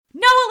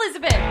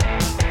Elizabeth!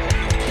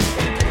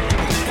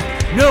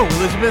 No,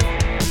 Elizabeth!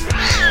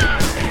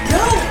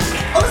 No!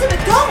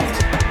 Elizabeth,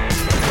 don't!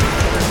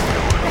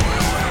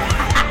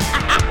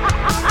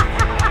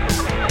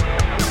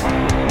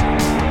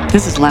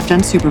 This is Left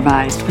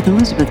Unsupervised with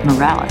Elizabeth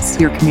Morales,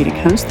 your comedic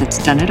host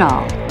that's done it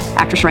all.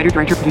 Actress, writer,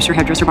 director, producer,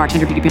 hairdresser,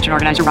 bartender, beauty pageant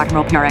organizer, rock and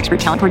roll PR expert,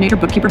 talent coordinator,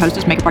 bookkeeper,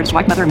 hostess, makeup artist,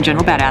 wife, mother, and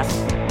general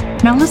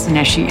badass. Now listen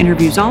as she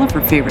interviews all of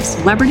her favorite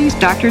celebrities,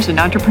 doctors, and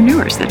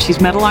entrepreneurs that she's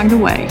met along the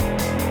way.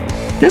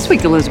 This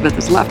week, Elizabeth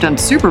is left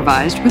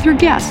unsupervised with her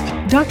guest,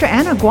 Dr.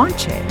 Anna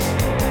Guanche.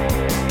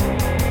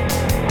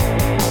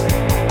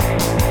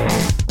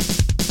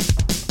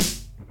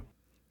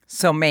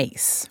 So,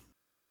 Mace,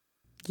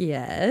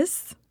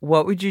 Yes.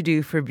 what would you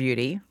do for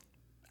beauty?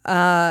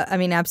 I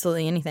mean,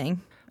 absolutely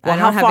anything. Well, I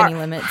don't have any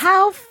limits.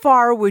 How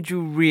far would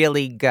you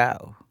really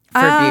go for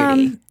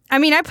beauty? I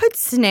mean, I put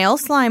snail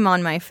slime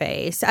on my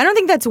face. I don't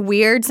think that's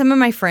weird. Some of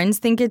my friends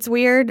think it's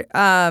weird.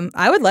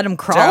 I would let them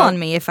crawl on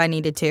me if I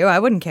needed to. I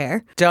wouldn't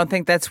care. Don't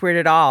think that's weird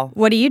at all.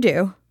 What do you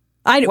do?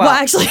 Well,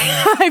 actually,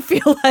 I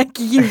feel like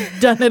you've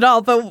done it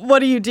all, but what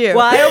do you do?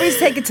 Well, I always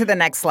take it to the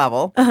next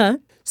level. Uh-huh.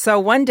 So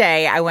one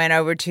day I went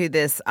over to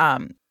this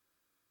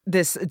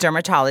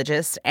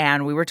dermatologist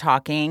and we were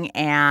talking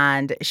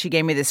and she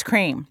gave me this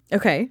cream.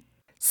 Okay.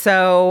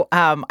 So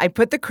I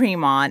put the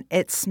cream on.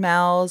 It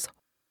smells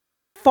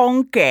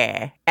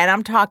funky. And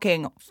I'm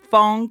talking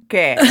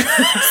funky.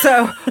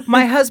 So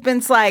my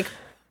husband's like,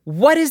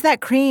 what is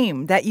that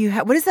cream that you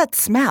have? What is that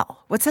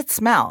smell? What's that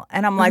smell?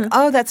 And I'm like,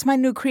 oh, that's my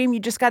new cream. You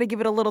just got to give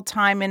it a little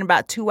time. In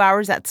about 2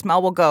 hours, that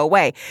smell will go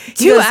away. He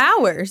 2 goes,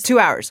 hours? 2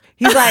 hours.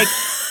 He's like,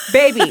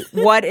 baby,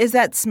 what is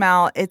that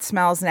smell? It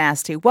smells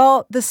nasty.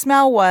 Well, the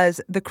smell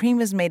was the cream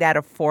is made out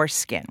of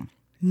foreskin.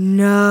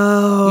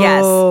 No.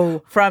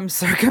 Yes, from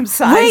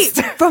circumcised.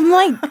 Wait, from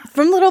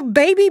little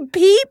baby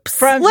peeps?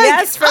 From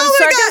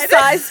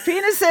circumcised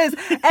penises.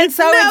 And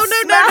so No.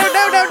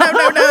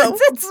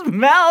 it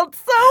smelled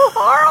so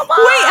horrible.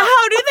 Wait,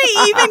 how do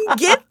they even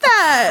get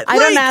that? I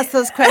don't ask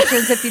those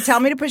questions. If you tell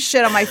me to put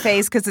shit on my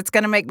face because it's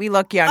going to make me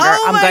look younger,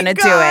 Oh I'm my going to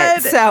do God.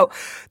 it. So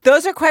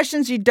those are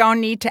questions you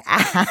don't need to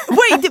ask.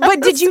 Wait,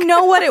 but did you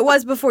know what it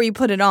was before you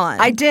put it on?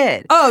 I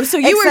did. Oh, so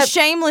you were Except-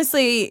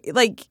 shamelessly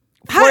like.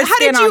 How did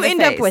Foreskin you on the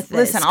end up face. with this?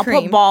 Listen, I'll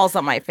cream? put balls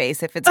on my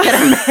face if it's going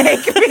to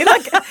make me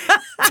look.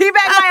 Teabag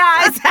my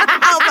eyes.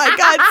 Oh my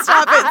God!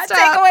 Stop it! Take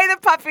Stop! away the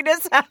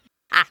puffiness.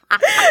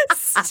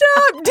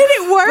 Stop! Did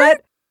it work?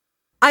 But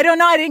I don't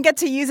know. I didn't get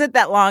to use it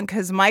that long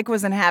because Mike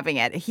wasn't having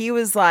it. He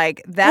was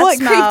like, "That well, it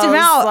smells creeped him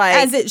out like."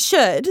 as it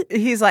should.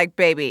 He's like,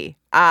 "Baby,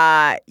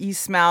 you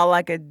smell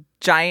like a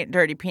giant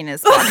dirty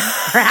penis walking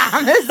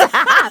around this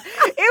house."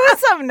 It was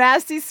some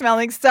nasty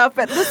smelling stuff.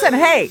 But listen,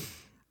 hey,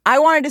 I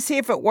wanted to see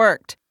if it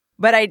worked,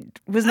 but I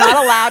was not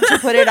allowed to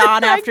put it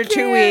on after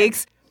 2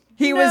 weeks.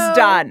 He was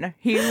done.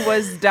 He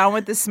was done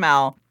with the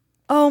smell.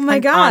 Oh my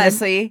And God!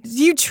 honestly,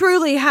 you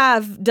truly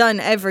have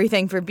done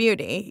everything for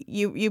beauty.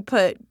 You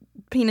put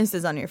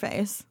penises on your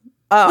face.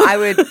 oh,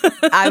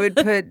 I would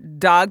put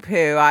dog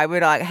poo. I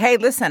would like, hey,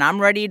 listen, I'm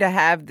ready to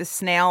have the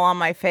snail on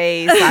my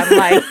face. I'm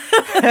like,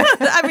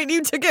 I mean,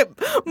 you took it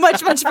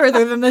much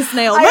further than the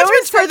snail. I Much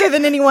always further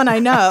than anyone I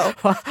know.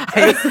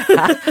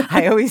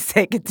 I always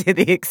take it to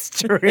the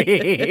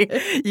extreme.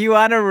 You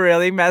want to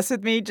really mess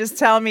with me? Just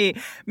tell me,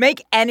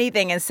 make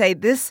anything and say,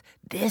 this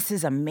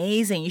is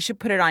amazing. You should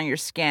put it on your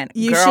skin.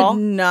 You Girl,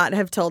 should not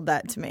have told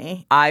that to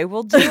me. I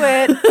will do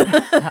it.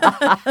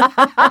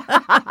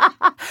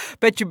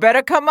 But you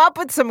better come up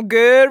with some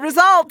good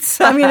results.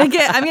 I'm gonna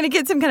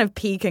get some kind of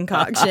pea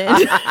concoction. Ew.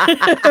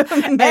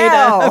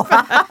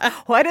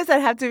 Why does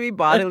that have to be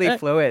bodily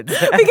fluids?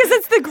 Because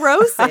it's the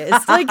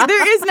grossest. Like,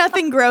 there is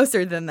nothing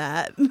grosser than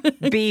that.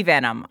 Bee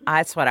venom.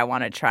 That's what I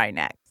want to try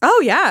next.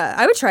 Oh, yeah.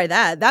 I would try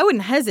that. I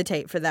wouldn't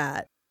hesitate for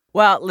that.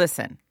 Well,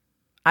 listen,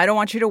 I don't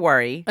want you to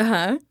worry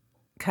Uh-huh.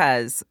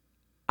 because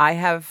I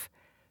have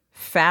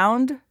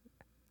found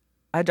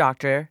a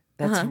doctor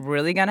that's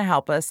really going to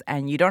help us,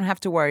 and you don't have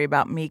to worry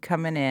about me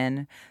coming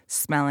in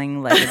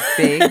smelling like a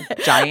big,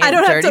 giant, I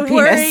don't have dirty to penis.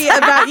 worry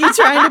about you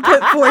trying to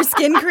put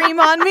foreskin cream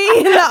on me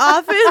in the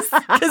office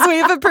because we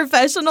have a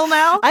professional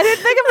now. I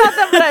didn't think about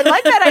that, but I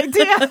like that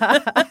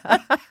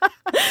idea.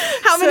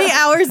 How many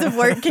hours of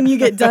work can you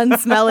get done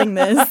smelling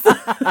this?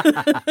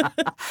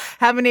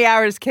 How many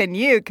hours can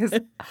you? Because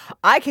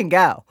I can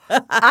go.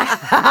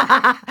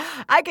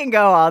 I can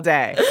go all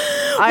day.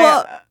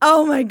 Well,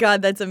 oh my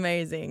God, that's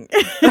amazing.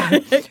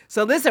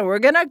 So listen, we're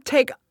gonna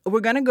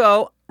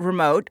go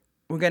remote.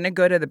 We're gonna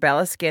go to the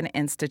Bella Skin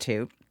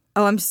Institute.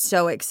 Oh, I'm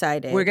so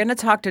excited. We're gonna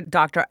talk to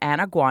Dr.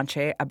 Anna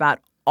Guanche about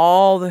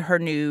all her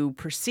new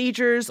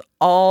procedures,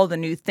 all the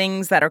new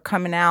things that are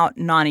coming out,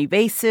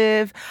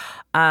 non-invasive.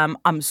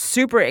 I'm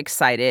super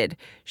excited.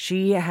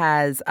 She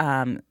has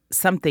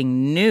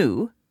something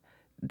new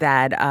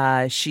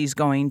that she's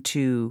going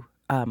to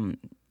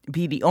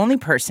be the only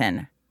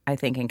person I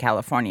think, in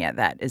California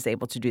that is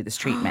able to do this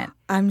treatment.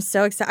 I'm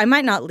so excited. I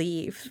might not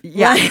leave.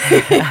 Yeah.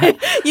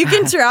 You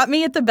can drop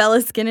me at the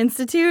Bella Skin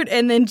Institute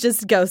and then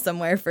just go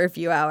somewhere for a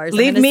few hours.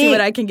 Leave I'm gonna me- see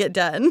what I can get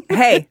done.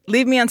 Hey,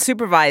 leave me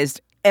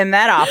unsupervised in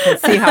that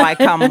office. See how I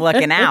come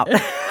looking out. All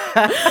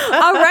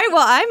right.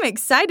 Well, I'm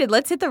excited.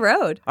 Let's hit the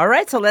road. All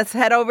right, so let's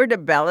head over to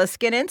Bella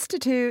Skin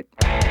Institute.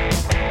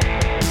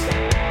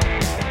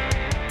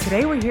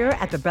 Today we're here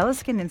at the Bella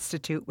Skin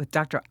Institute with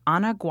Dr.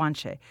 Ana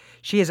Guanche.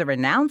 She is a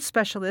renowned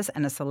specialist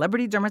and a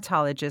celebrity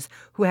dermatologist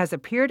who has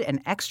appeared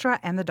in Extra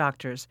and The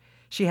Doctors.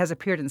 She has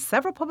appeared in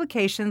several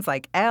publications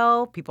like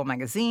Elle, People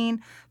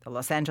Magazine, the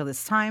Los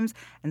Angeles Times,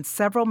 and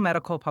several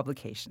medical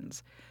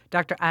publications.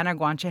 Dr. Ana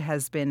Guanche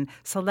has been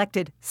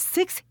selected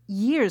 6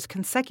 years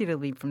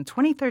consecutively from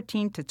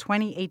 2013 to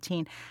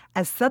 2018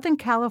 as Southern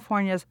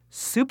California's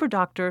Super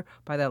Doctor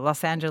by the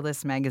Los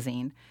Angeles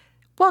Magazine.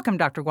 Welcome,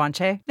 Dr.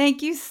 Guanche.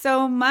 Thank you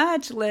so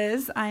much,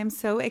 Liz. I'm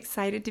so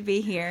excited to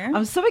be here.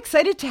 I'm so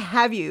excited to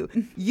have you.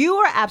 You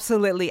are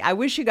absolutely, I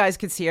wish you guys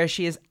could see her.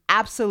 She is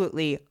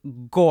absolutely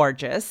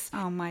gorgeous.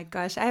 Oh my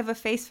gosh, I have a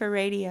face for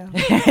radio.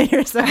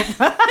 You're so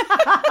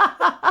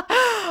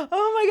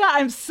Oh my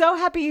God, I'm so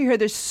happy you're here.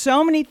 There's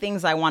so many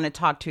things I want to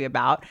talk to you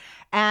about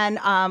and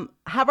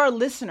have our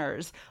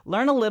listeners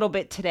learn a little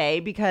bit today,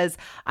 because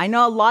I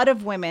know a lot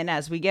of women,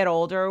 as we get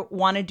older,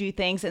 want to do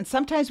things, and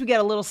sometimes we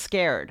get a little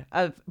scared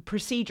of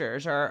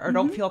procedures or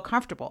don't feel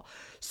comfortable.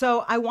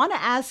 So I want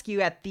to ask you,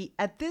 at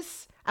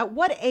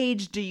what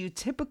age do you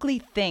typically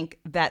think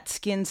that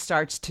skin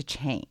starts to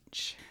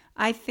change?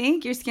 I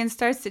think your skin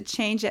starts to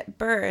change at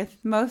birth.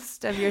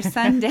 Most of your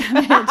sun damage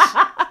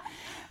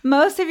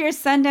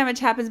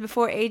happens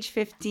before age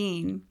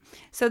 15.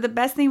 So the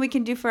best thing we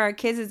can do for our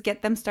kids is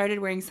get them started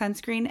wearing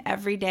sunscreen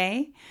every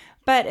day.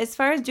 But as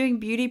far as doing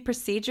beauty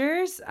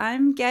procedures,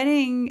 I'm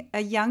getting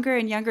a younger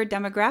and younger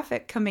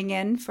demographic coming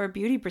in for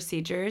beauty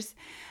procedures.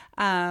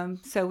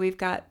 So we've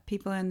got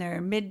people in their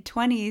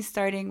mid-20s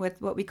starting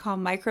with what we call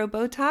micro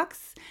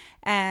Botox.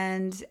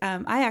 And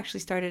I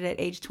actually started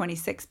at age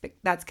 26, but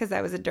that's because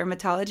I was a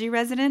dermatology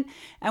resident.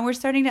 And we're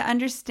starting to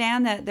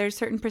understand that there's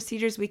certain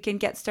procedures we can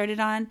get started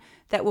on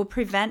that will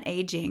prevent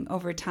aging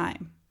over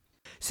time.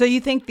 So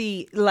you think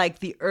the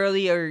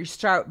earlier you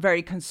start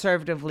very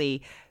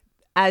conservatively,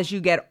 as you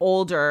get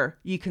older,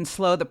 you can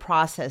slow the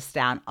process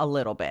down a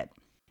little bit?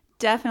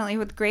 Definitely.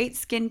 With great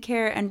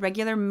skincare and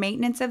regular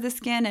maintenance of the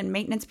skin and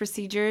maintenance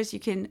procedures, you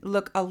can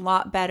look a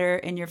lot better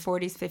in your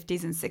 40s,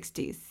 50s, and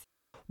 60s.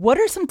 What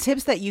are some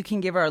tips that you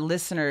can give our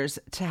listeners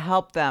to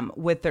help them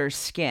with their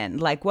skin?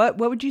 Like what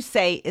would you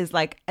say is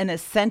like an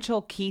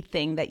essential key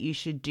thing that you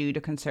should do to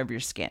conserve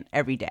your skin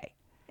every day?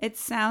 It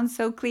sounds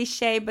so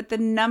cliche, but the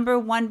number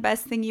one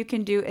best thing you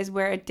can do is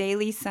wear a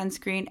daily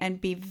sunscreen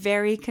and be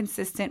very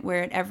consistent.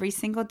 Wear it every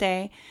single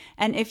day.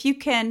 And if you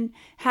can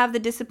have the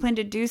discipline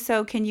to do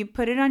so, can you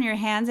put it on your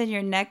hands and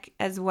your neck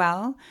as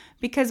well?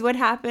 Because what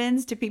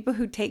happens to people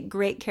who take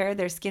great care of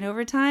their skin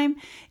over time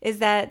is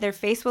that their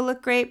face will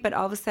look great, but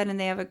all of a sudden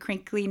they have a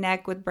crinkly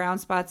neck with brown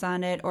spots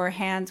on it, or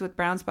hands with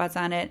brown spots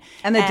on it.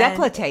 And the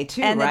décolleté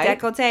too, and right?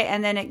 And the décolleté,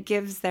 and then it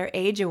gives their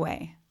age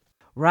away.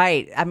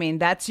 Right. I mean,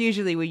 that's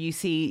usually where you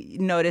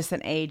notice an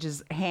age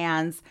is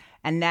hands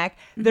and neck.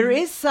 Mm-hmm. There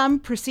is some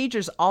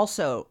procedures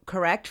also,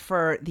 correct,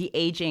 for the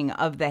aging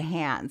of the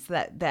hands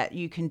that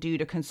you can do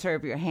to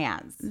conserve your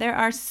hands. There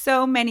are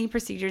so many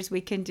procedures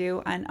we can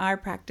do, and our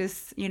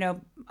practice,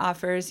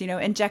 offers,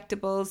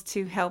 injectables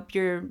to help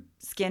your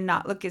skin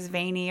not look as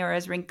veiny or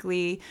as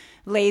wrinkly,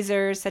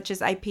 lasers such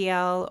as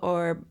IPL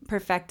or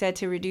Perfecta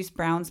to reduce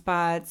brown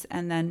spots,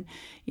 and then,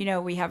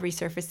 we have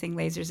resurfacing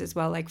lasers as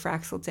well, like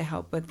Fraxel, to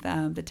help with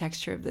the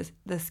texture of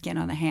the skin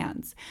on the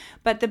hands.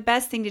 But the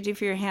best thing to do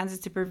for your hands is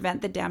to prevent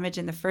the damage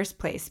in the first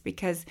place,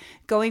 because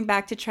going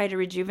back to try to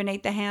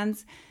rejuvenate the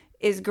hands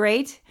is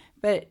great,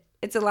 but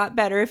it's a lot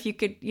better if you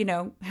could,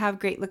 have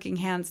great looking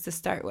hands to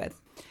start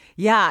with.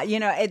 Yeah,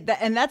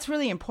 and that's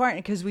really important,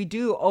 because we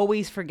do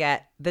always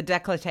forget the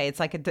décolleté. It's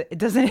like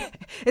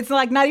it's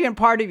like not even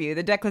part of you,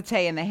 the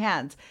décolleté in the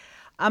hands.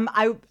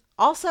 I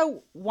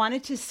also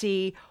wanted to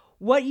see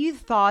what you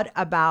thought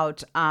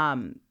about,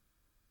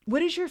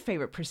 what is your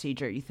favorite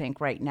procedure, you think,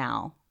 right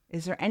now?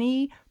 Is there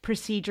any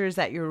procedures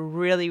that you're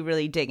really,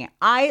 really digging?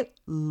 I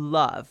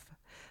love,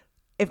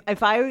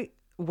 if I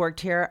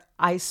worked here,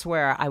 I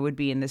swear I would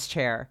be in this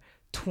chair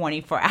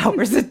 24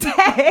 hours a day.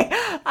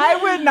 I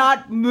would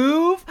not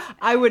move.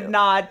 I would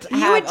not have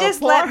You would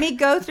just let me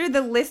go through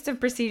the list of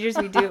procedures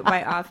we do at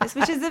my office,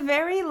 which is a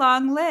very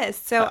long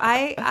list. So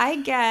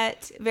I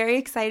get very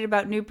excited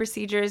about new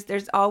procedures.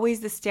 There's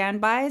always the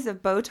standbys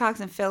of Botox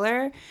and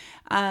filler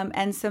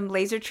and some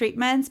laser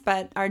treatments.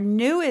 But our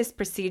newest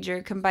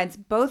procedure combines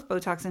both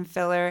Botox and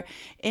filler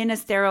in a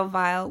sterile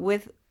vial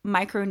with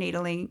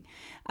microneedling.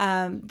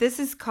 This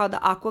is called the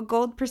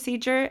AquaGold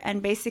procedure.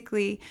 And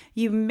basically,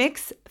 you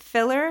mix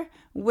filler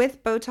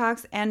with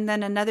Botox and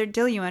then another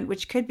diluent,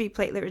 which could be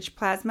platelet-rich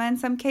plasma in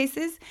some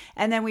cases.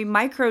 And then we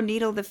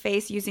microneedle the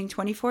face using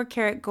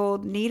 24-karat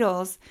gold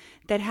needles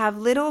that have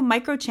little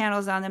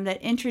microchannels on them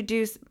that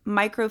introduce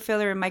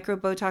microfiller and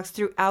microbotox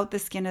throughout the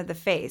skin of the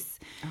face.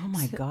 Oh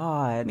my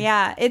God.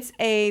 Yeah, it's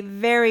a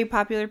very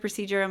popular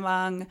procedure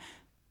among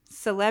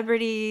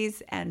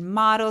celebrities and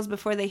models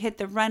before they hit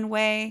the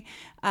runway.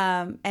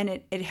 And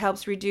it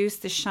helps reduce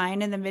the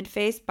shine in the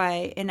mid-face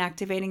by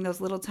inactivating those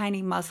little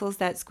tiny muscles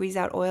that squeeze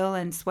out oil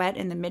and sweat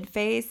in the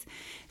mid-face.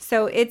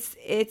 So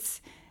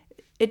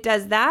it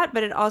does that,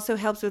 but it also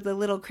helps with a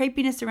little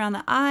crepiness around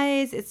the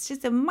eyes. It's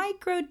just a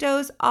micro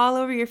dose all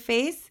over your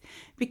face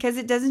because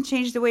it doesn't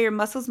change the way your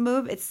muscles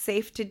move. It's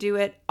safe to do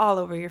it all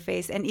over your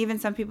face. And even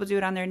some people do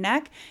it on their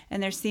neck,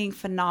 and they're seeing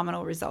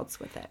phenomenal results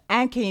with it.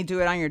 And can you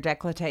do it on your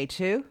décolleté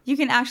too? You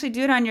can actually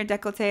do it on your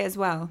décolleté as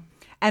well.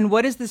 And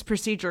what is this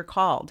procedure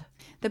called?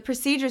 The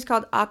procedure is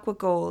called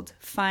AquaGold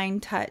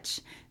Fine Touch.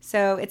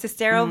 So it's a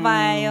sterile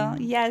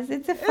vial. Yes,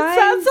 it's a fine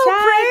Sounds so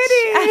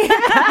pretty.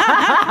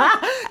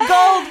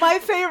 Gold, my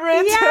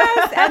favorite.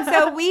 Yes. And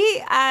so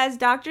we as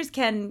doctors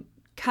can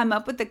come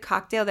up with the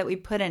cocktail that we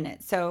put in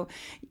it. So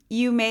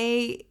you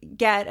may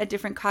get a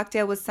different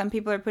cocktail with some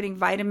people are putting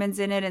vitamins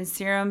in it and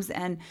serums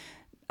and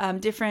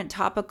different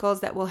topicals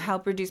that will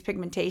help reduce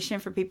pigmentation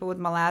for people with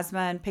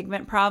melasma and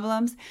pigment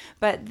problems.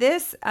 But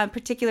this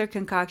particular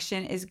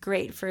concoction is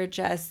great for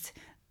just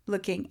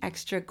looking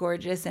extra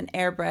gorgeous and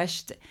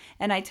airbrushed.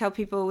 And I tell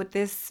people with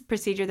this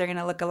procedure, they're going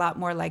to look a lot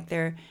more like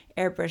their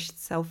airbrushed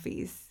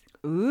selfies.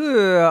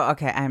 Ooh,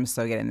 okay. I'm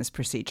so good in this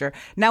procedure.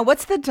 Now,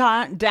 what's the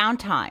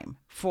downtime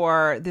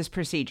for this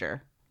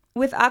procedure?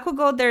 With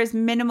AquaGold, there is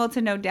minimal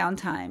to no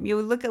downtime. You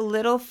look a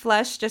little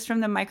flushed just from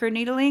the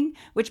microneedling,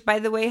 which, by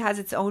the way, has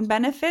its own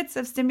benefits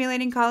of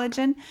stimulating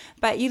collagen.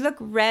 But you look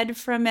red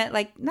from it,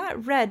 like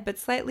not red, but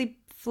slightly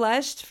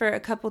flushed for a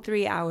couple,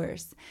 3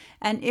 hours.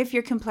 And if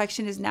your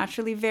complexion is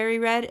naturally very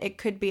red, it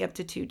could be up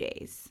to 2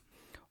 days.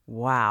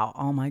 Wow.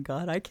 Oh my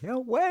God. I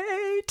can't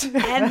wait.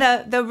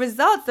 And the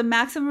results, the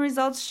maximum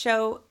results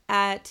show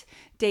at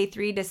day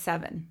 3 to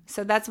 7.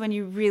 So that's when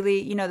you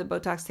really, the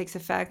Botox takes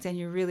effect and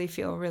you really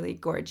feel really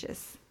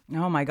gorgeous.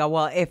 Oh my God.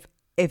 Well, if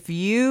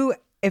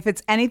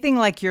it's anything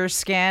like your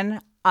skin,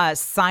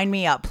 sign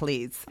me up,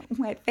 please.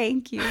 Well,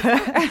 thank you.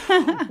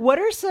 What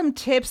are some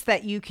tips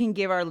that you can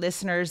give our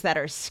listeners that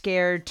are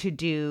scared to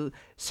do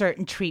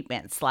certain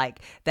treatments, like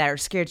that are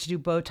scared to do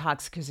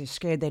Botox because they're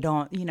scared they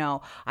don't,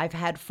 I've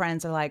had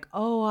friends are like,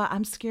 oh,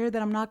 I'm scared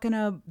that I'm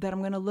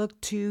going to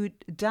look too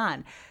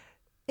done.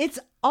 It's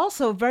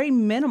also very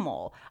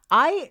minimal.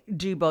 I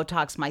do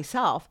Botox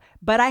myself,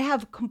 but I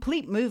have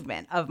complete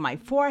movement of my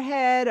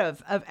forehead,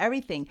 of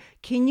everything.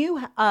 Can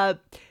you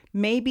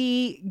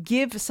maybe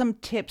give some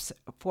tips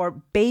for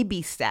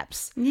baby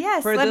steps?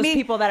 Yes, for those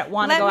people that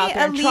want to go out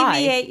there and try. Let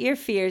me alleviate your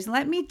fears.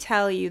 Let me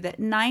tell you that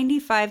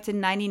 95 to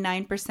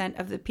 99%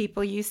 of the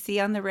people you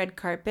see on the red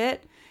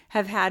carpet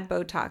have had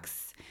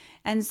Botox.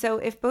 And so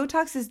if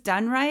Botox is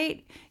done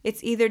right,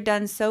 it's either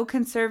done so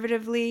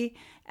conservatively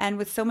and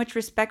with so much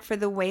respect for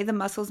the way the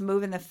muscles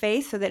move in the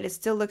face so that it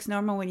still looks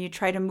normal when you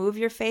try to move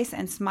your face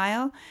and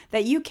smile,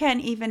 that you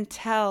can't even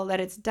tell that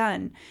it's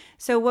done.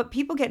 So what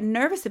people get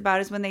nervous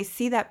about is when they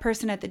see that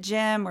person at the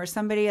gym or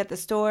somebody at the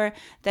store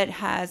that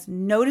has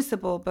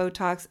noticeable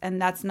Botox,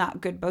 and that's not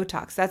good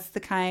Botox. That's the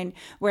kind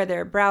where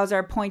their brows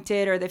are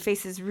pointed or their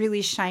face is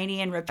really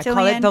shiny and reptilian.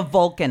 I call it the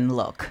Vulcan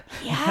look.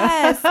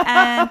 Yes,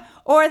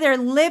 or their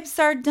lips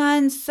are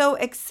done so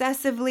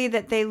excessively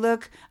that they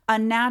look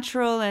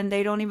unnatural and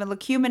they don't even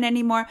look human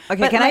anymore. Okay,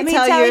 but can let I me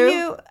tell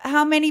you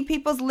how many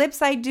people's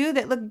lips I do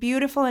that look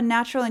beautiful and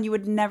natural and you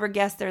would never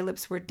guess their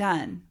lips were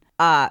done.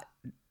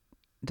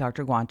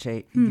 Dr.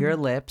 Guanche, your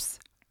lips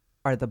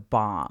are the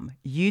bomb.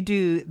 You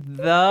do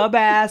the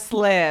best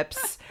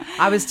lips.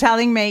 I was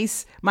telling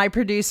Mace, my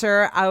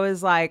producer, I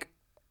was like,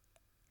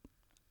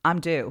 I'm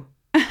due.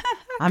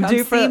 I'm Come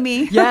due for see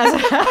me.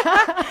 Yes.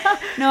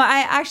 No,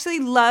 I actually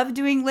love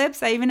doing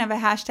lips. I even have a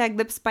hashtag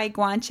Lips by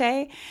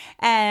Guanche.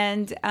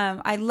 And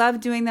I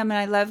love doing them. And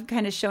I love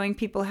kind of showing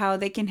people how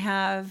they can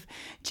have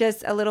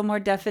just a little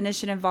more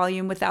definition and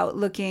volume without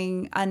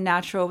looking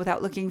unnatural,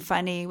 without looking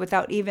funny,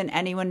 without even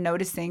anyone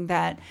noticing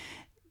that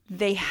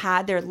they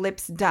had their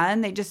lips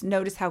done. They just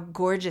notice how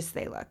gorgeous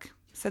they look.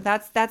 So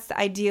that's the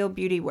ideal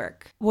beauty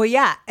work. Well,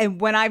 yeah. And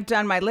when I've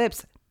done my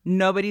lips,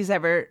 nobody's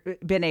ever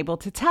been able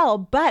to tell.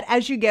 But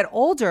as you get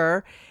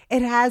older,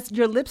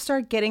 your lips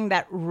start getting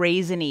that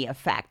raisiny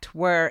effect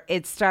where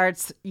it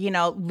starts,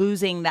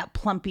 losing that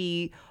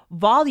plumpy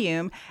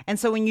volume. And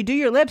so when you do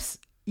your lips,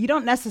 you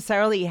don't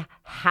necessarily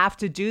have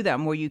to do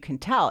them where you can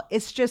tell.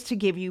 It's just to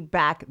give you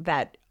back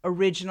that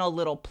original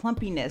little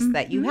plumpiness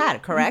that you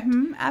had, correct?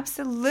 Mm-hmm,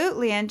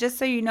 absolutely. And just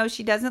so you know,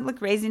 she doesn't look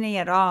raisiny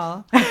at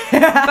all.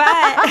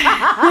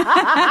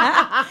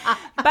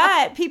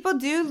 But people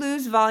do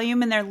lose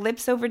volume in their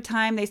lips over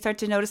time. They start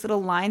to notice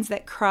little lines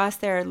that cross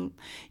their,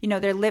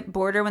 their lip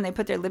border when they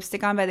put their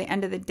lipstick on. By the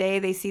end of the day,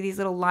 they see these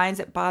little lines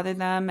that bother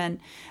them. And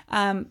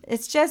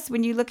it's just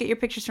when you look at your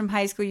pictures from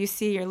high school, you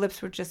see your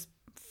lips were just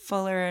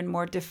fuller and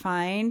more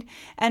defined.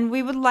 And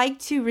we would like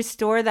to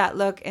restore that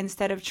look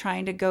instead of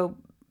trying to go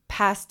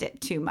past it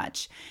too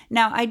much.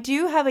 Now, I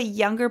do have a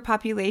younger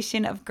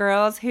population of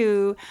girls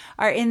who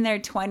are in their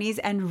 20s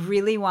and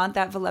really want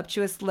that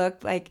voluptuous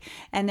look,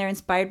 and they're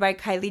inspired by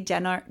Kylie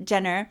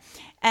Jenner.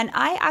 And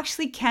I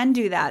actually can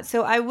do that.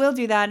 So I will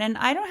do that. And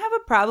I don't have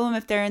a problem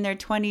if they're in their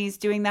 20s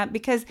doing that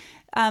because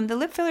the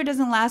lip filler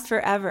doesn't last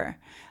forever.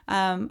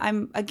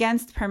 I'm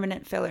against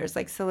permanent fillers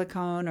like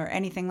silicone or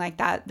anything like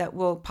that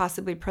will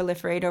possibly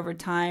proliferate over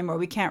time or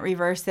we can't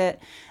reverse it.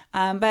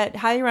 But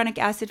hyaluronic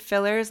acid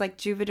fillers like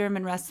Juvederm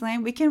and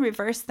Restylane, we can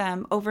reverse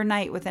them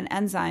overnight with an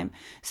enzyme.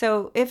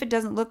 So if it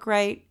doesn't look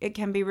right, it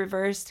can be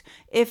reversed.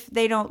 If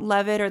they don't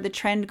love it or the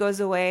trend goes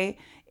away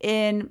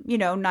in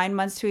 9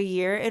 months to a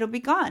year, it'll be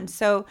gone.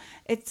 So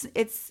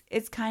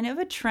it's kind of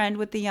a trend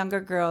with the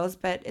younger girls,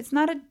 but it's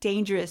not a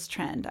dangerous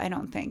trend, I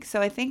don't think.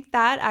 So I think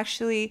that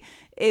actually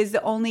is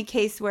the only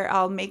case where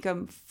I'll make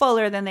them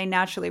fuller than they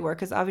naturally were,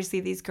 because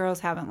obviously these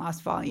girls haven't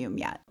lost volume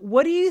yet.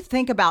 What do you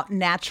think about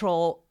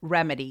natural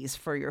remedies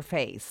for your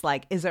face?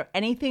 Like, is there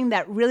anything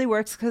that really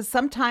works? Because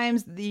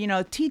sometimes,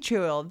 tea tree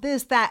oil,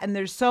 this, that, and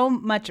there's so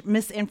much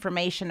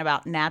misinformation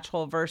about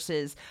natural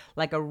versus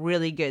like a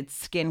really good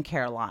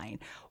skincare line.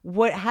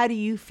 How do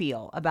you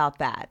feel about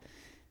that?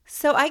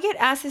 So I get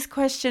asked this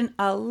question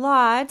a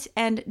lot,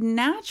 and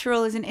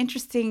natural is an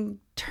interesting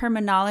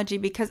terminology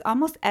because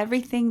almost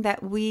everything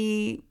that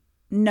we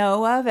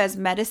know of as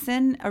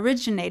medicine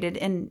originated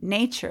in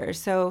nature.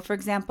 So, for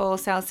example,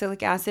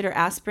 salicylic acid or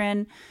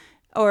aspirin,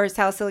 or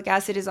salicylic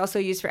acid is also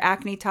used for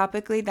acne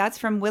topically. That's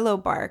from willow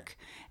bark,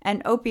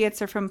 and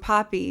opiates are from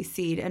poppy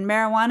seed, and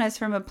marijuana is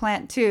from a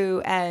plant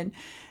too, and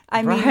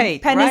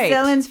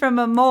penicillin's from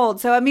a mold.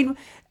 So,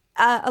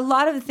 a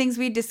lot of the things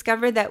we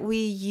discover that we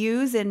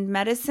use in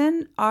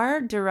medicine are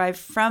derived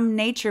from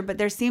nature, but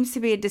there seems to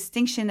be a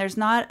distinction. There's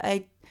not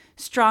a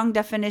strong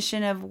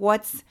definition of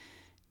what's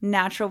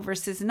natural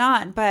versus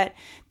not. But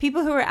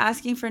people who are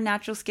asking for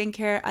natural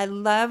skincare, I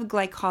love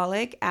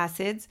glycolic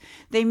acids.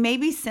 They may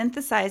be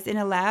synthesized in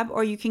a lab,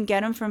 or you can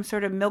get them from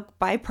sort of milk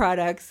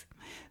byproducts.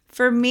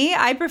 For me,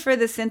 I prefer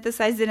the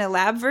synthesized in a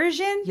lab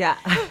version. Yeah.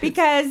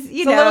 Because,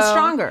 it's a little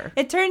stronger.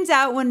 It turns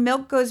out when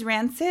milk goes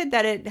rancid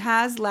that it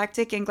has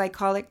lactic and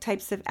glycolic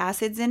types of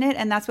acids in it.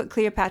 And that's what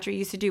Cleopatra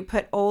used to do,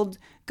 put old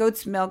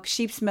goat's milk,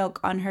 sheep's milk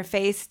on her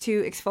face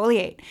to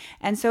exfoliate.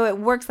 And so it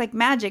works like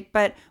magic.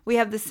 But we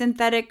have the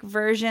synthetic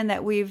version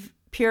that we've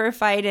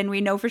purified and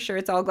we know for sure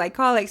it's all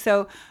glycolic.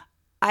 So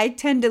I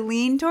tend to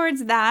lean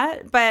towards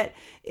that. But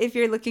if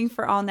you're looking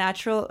for all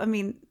natural,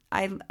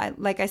 I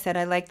like I said,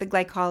 I like the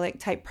glycolic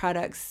type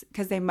products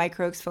because they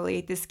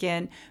micro-exfoliate the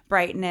skin,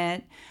 brighten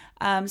it.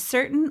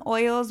 Certain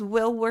oils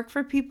will work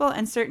for people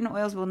and certain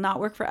oils will not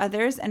work for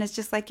others. And it's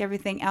just like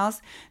everything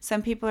else.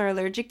 Some people are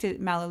allergic to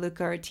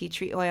Melaleuca or tea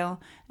tree oil,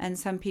 and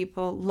some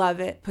people love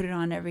it, put it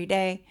on every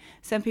day.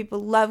 Some people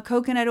love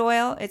coconut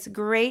oil. It's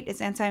great. It's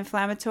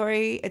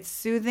anti-inflammatory. It's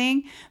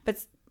soothing,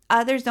 but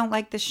others don't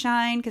like the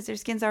shine because their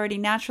skin's already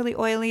naturally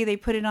oily. They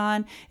put it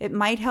on. It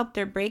might help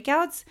their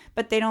breakouts,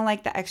 but they don't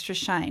like the extra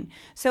shine.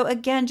 So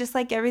again, just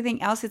like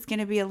everything else, it's going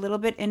to be a little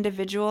bit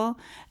individual.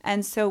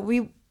 And so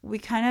we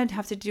kind of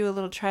have to do a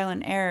little trial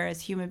and error as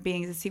human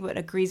beings to see what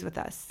agrees with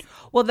us.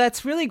 Well,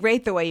 that's really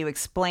great the way you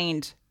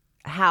explained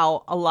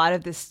how a lot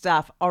of this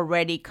stuff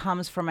already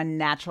comes from a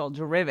natural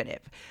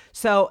derivative.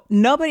 So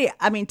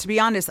to be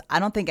honest, I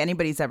don't think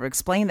anybody's ever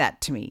explained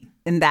that to me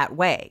in that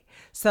way.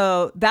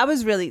 So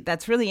that's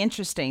really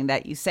interesting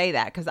that you say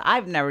that, because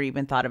I've never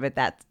even thought of it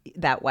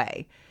that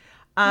way.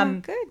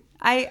 Good.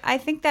 I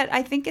think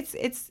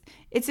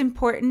it's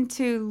important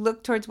to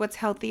look towards what's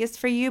healthiest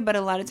for you, but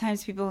a lot of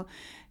times people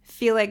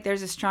feel like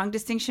there's a strong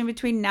distinction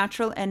between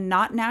natural and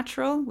not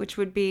natural, which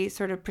would be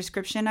sort of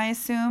prescription, I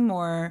assume,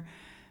 or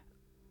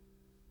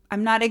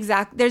I'm not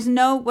exact.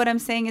 What I'm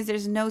saying is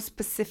there's no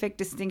specific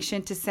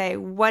distinction to say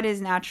what is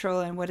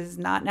natural and what is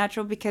not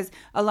natural, because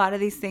a lot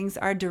of these things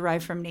are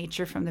derived from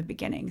nature from the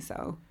beginning.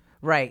 So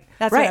right.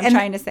 That's what I'm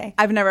trying to say.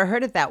 I've never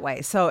heard it that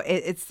way. So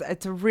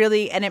it's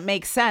really, and it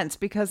makes sense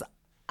because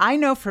I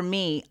know for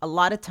me, a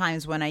lot of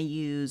times when I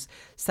use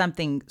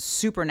something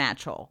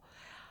supernatural,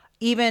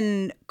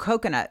 even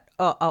coconut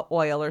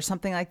oil or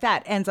something like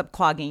that ends up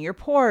clogging your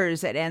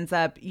pores. It ends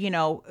up,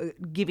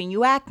 giving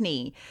you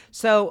acne.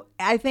 So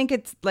I think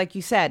it's like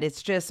you said,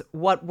 it's just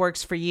what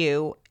works for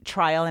you,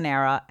 trial and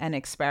error and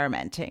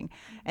experimenting.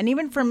 And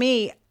even for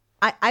me,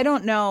 I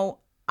don't know.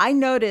 I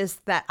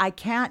noticed that I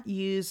can't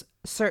use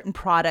certain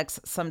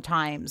products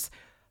sometimes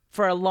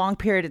for a long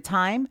period of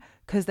time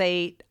because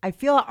I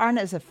feel aren't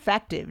as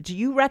effective. Do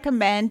you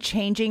recommend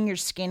changing your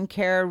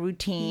skincare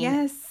routine?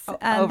 Yes,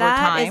 over that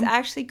time? is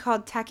actually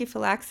called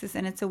tachyphylaxis,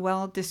 and it's a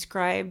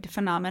well-described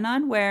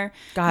phenomenon where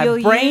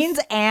God, brains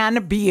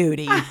and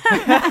beauty.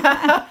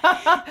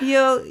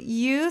 you'll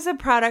use a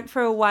product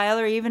for a while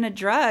or even a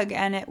drug,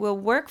 and it will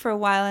work for a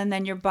while, and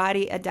then your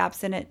body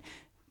adapts and it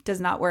does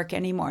not work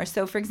anymore.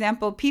 So, for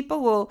example,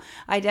 people will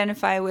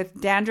identify with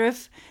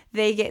dandruff.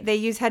 They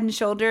use Head and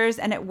Shoulders,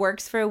 and it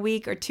works for a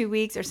week or 2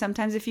 weeks or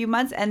sometimes a few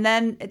months, and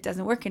then it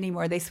doesn't work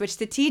anymore. They switch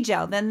to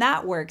T-gel, then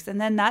that works, and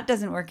then that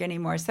doesn't work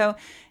anymore. So,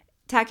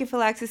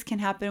 tachyphylaxis can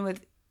happen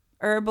with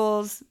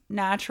herbals,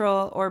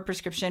 natural, or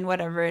prescription,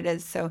 whatever it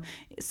is. So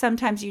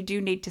sometimes you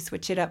do need to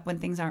switch it up when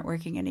things aren't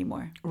working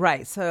anymore.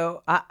 Right.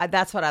 So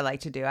that's what I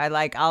like to do.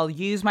 I'll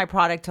use my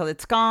product till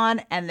it's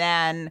gone, and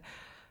then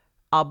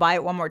I'll buy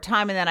it one more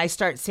time, and then I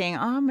start seeing,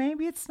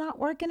 maybe it's not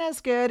working as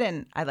good,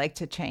 and I like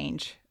to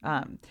change.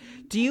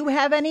 Do you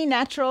have any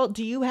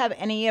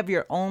of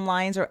your own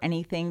lines or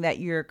anything that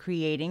you're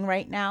creating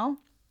right now?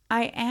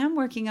 I am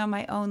working on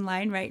my own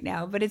line right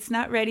now, but it's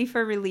not ready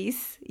for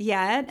release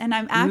yet. And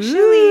I'm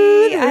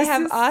actually, I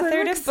have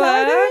authored a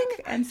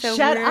book. And so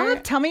Shut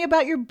up. Tell me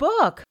about your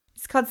book.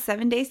 It's called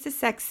 7 Days to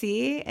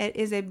Sexy. It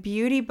is a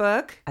beauty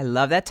book. I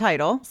love that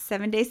title.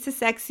 7 Days to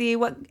Sexy.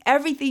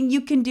 Everything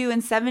you can do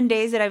in 7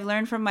 days that I've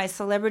learned from my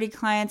celebrity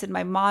clients and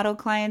my model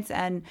clients,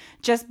 and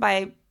just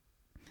by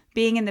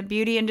being in the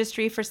beauty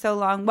industry for so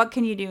long, what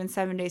can you do in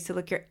 7 days to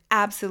look your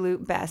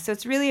absolute best? So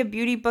it's really a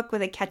beauty book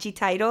with a catchy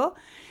title.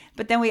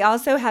 But then we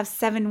also have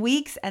 7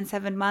 weeks and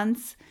 7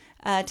 months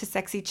to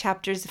sexy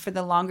chapters for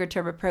the longer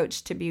term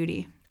approach to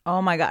beauty. Oh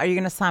my God. Are you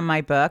going to sign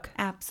my book?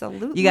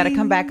 Absolutely. You got to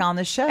come back on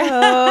the show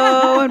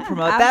and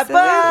promote that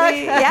book.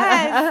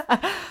 Yes.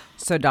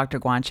 So, Dr.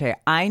 Guanche,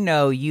 I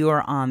know you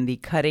are on the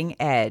cutting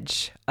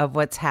edge of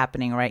what's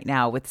happening right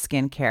now with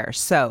skincare.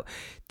 So,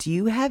 do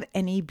you have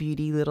any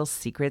beauty little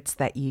secrets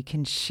that you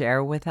can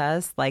share with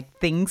us, like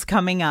things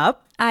coming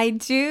up? I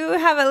do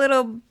have a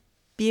little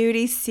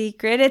beauty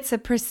secret. It's a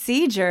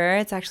procedure.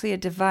 It's actually a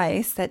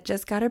device that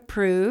just got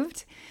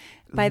approved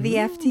by the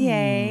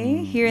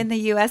FDA here in the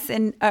U.S.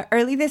 in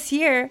early this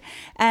year.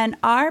 And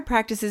our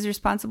practice is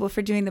responsible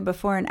for doing the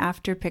before and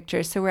after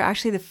pictures. So we're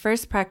actually the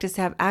first practice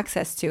to have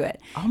access to it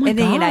in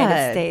the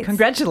United States.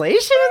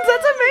 Congratulations.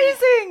 That's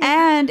amazing.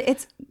 And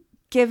it's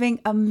giving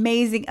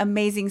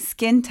amazing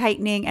skin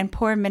tightening and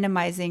pore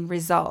minimizing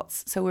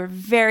results. So we're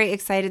very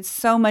excited.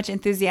 So much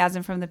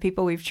enthusiasm from the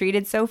people we've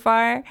treated so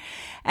far.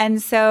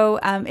 And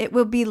so it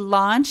will be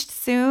launched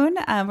soon.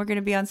 We're going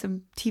to be on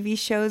some TV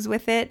shows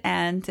with it.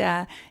 And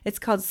it's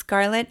called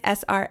Scarlett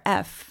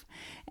SRF.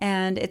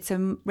 And it's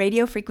a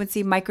radio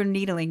frequency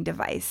microneedling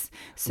device.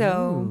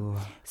 So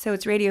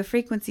it's radio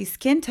frequency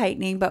skin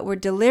tightening, but we're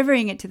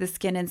delivering it to the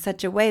skin in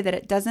such a way that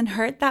it doesn't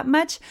hurt that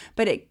much,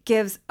 but it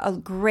gives a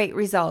great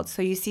result.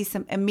 So you see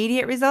some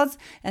immediate results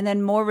and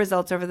then more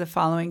results over the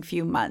following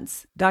few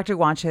months. Dr.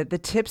 Guanche, the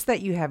tips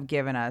that you have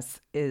given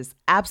us is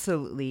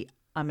absolutely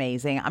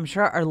amazing. I'm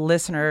sure our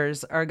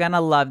listeners are going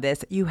to love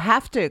this. You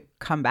have to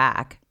come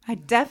back. I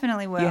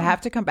definitely will. You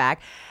have to come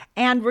back.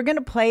 And we're going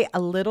to play a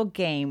little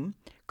game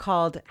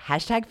called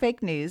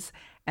 #FakeNews.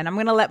 And I'm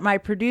going to let my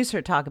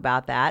producer talk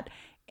about that.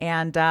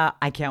 And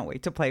I can't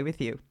wait to play with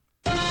you.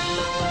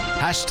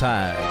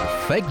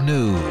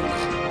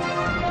 #FakeNews.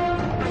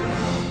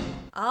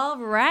 All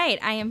right.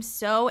 I am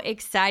so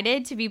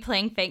excited to be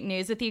playing fake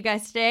news with you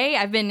guys today.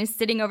 I've been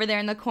sitting over there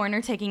in the corner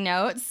taking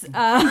notes for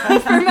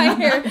my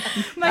hair,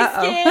 my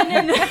skin,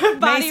 and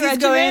body Macy's regimen.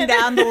 going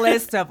down the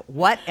list of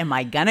what am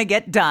I going to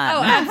get done?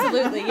 Oh,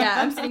 absolutely.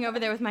 Yeah. I'm sitting over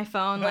there with my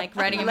phone, like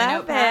writing in my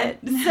Love notepad.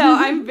 So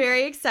I'm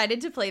very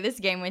excited to play this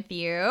game with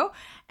you.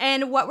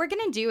 And what we're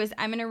going to do is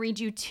I'm going to read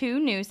you 2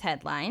 news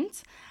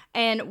headlines.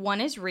 And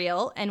one is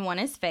real and one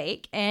is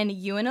fake. And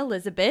you and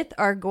Elizabeth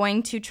are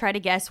going to try to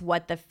guess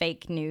what the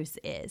fake news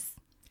is.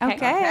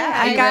 Okay. Are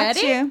I you got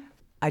ready? you.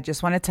 I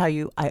just want to tell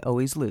you, I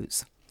always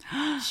lose.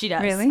 She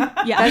does. Really?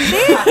 Yeah. Does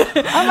she?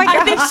 Oh my I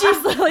God. think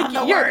she's like,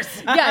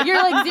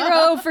 you're like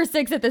 0 for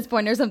 6 at this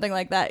point or something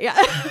like that.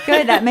 Yeah.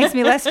 Good. That makes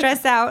me less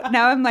stressed out.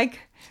 Now I'm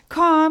like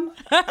calm.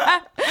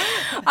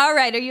 All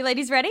right. Are you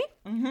ladies ready?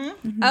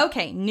 Mm-hmm.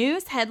 Okay.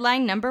 News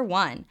headline number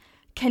 1.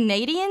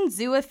 Canadian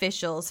zoo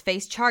officials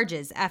face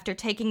charges after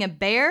taking a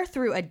bear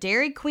through a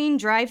Dairy Queen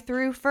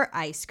drive-thru for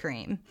ice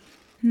cream.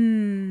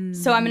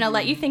 So I'm going to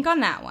let you think on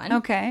that one.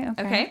 Okay.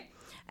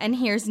 And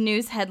here's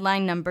news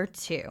headline number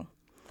 2.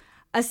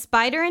 A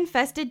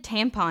spider-infested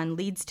tampon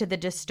leads to the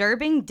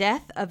disturbing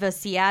death of a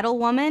Seattle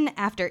woman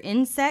after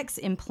insects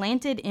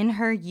implanted in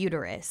her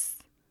uterus.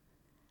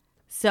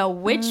 So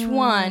which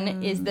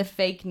one is the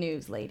fake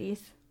news,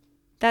 ladies?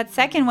 That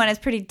second one is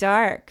pretty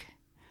dark.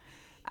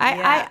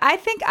 I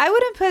think I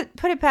wouldn't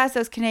put it past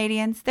those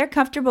Canadians. They're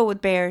comfortable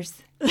with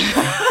bears. I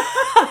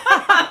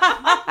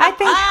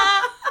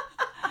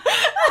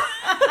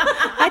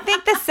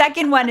think the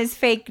second one is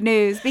fake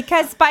news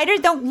because spiders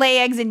don't lay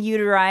eggs in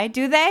uteri,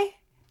 do they?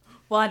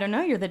 Well, I don't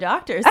know. You're the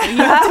doctor, so you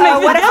have to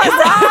make What if I'm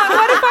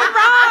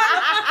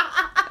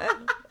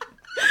wrong?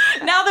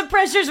 Now the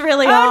pressure's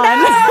really on.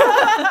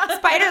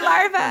 Spider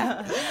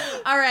larva.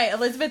 All right,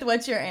 Elizabeth,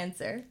 what's your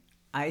answer?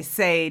 I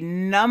say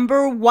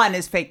number 1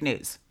 is fake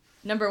news.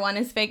 Number 1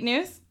 is fake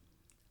news.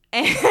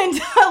 And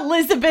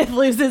Elizabeth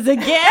loses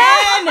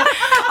again.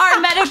 Our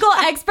medical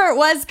expert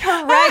was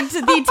correct.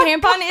 The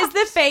tampon is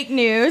the fake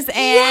news.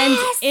 And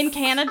in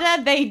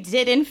Canada, they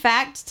did, in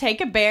fact, take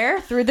a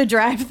bear through the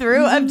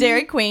drive-thru of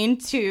Dairy Queen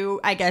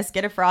to, I guess,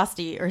 get a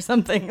Frosty or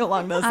something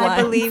along those lines.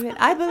 I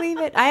believe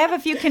it. I have a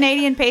few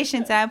Canadian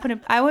patients. I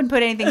wouldn't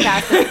put anything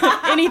past them.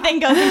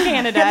 Anything goes in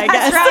Canada, I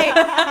guess. That's right.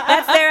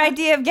 That's their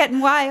idea of getting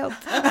wild.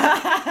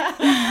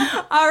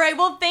 All right.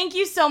 Well, thank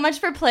you so much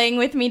for playing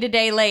with me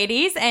today,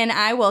 ladies. And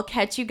I will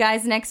catch you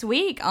guys next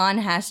week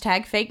on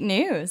 #Fake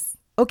News.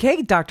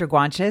 Okay, Dr.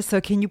 Guanche,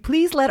 so can you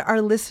please let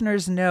our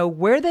listeners know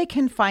where they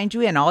can find you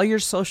in all your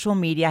social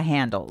media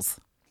handles?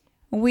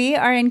 We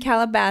are in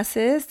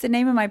Calabasas. The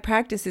name of my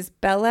practice is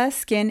Bella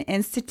Skin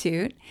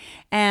Institute.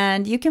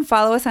 And you can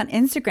follow us on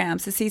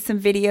Instagram to see some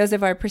videos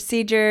of our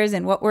procedures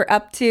and what we're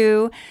up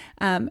to.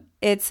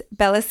 It's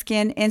Bella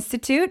Skin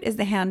Institute is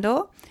the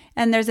handle.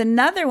 And there's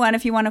another one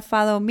if you want to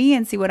follow me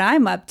and see what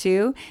I'm up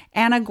to,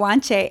 Anna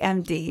Guanche,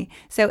 MD.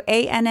 So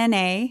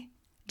ANNAGUANCHE,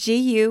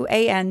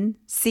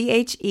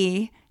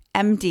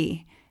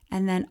 MD.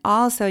 And then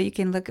also you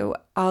can look at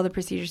all the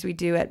procedures we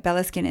do at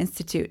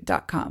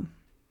bellaskininstitute.com.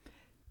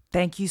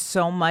 Thank you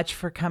so much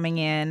for coming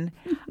in.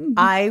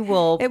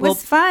 It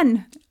was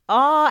fun.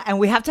 Oh, and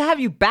we have to have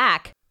you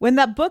back when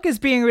that book is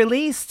being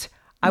released.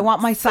 I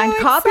want my signed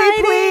copy,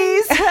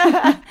 please.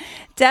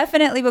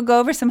 Definitely. We'll go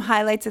over some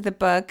highlights of the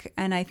book,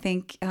 and I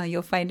think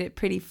you'll find it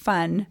pretty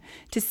fun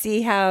to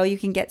see how you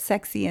can get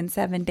sexy in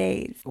 7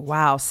 days.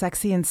 Wow,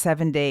 sexy in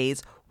 7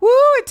 days. Woo,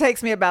 it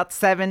takes me about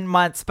 7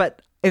 months,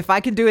 but if I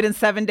can do it in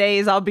 7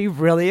 days, I'll be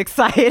really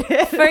excited.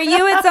 For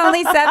you, it's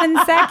only 7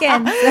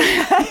 seconds.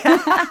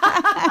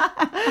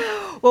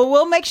 Well,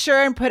 we'll make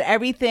sure and put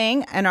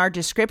everything in our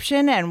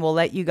description, and we'll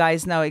let you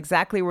guys know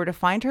exactly where to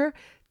find her.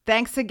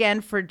 Thanks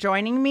again for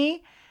joining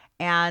me.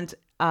 And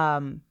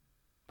I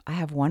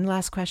have one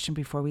last question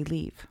before we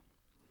leave.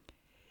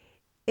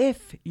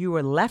 If you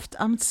were left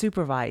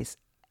unsupervised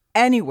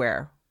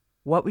anywhere,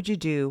 what would you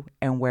do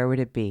and where would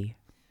it be?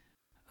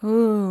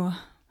 Ooh,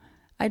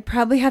 I'd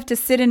probably have to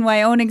sit in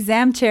my own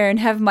exam chair and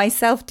have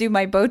myself do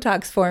my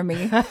Botox for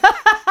me.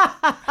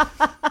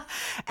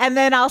 And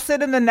then I'll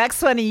sit in the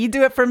next one and you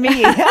do it for me.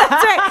 That's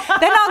right.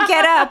 Then I'll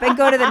get up and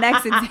go to the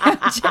next exam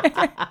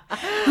chair.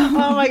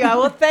 Oh my God.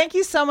 Well, thank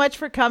you so much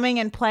for coming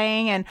and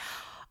playing. And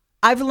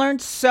I've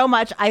learned so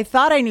much. I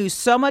thought I knew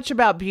so much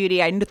about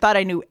beauty. I thought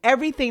I knew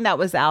everything that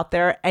was out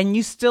there, and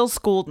you still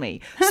schooled me.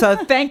 So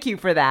thank you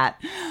for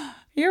that.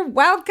 You're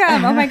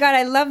welcome. Oh my God,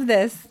 I love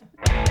this.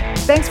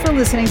 Thanks for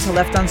listening to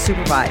Left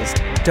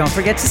Unsupervised. Don't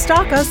forget to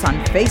stalk us on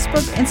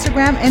Facebook,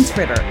 Instagram, and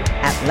Twitter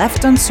at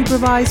Left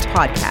Unsupervised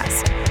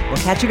Podcast.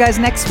 We'll catch you guys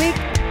next week.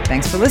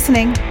 Thanks for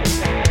listening.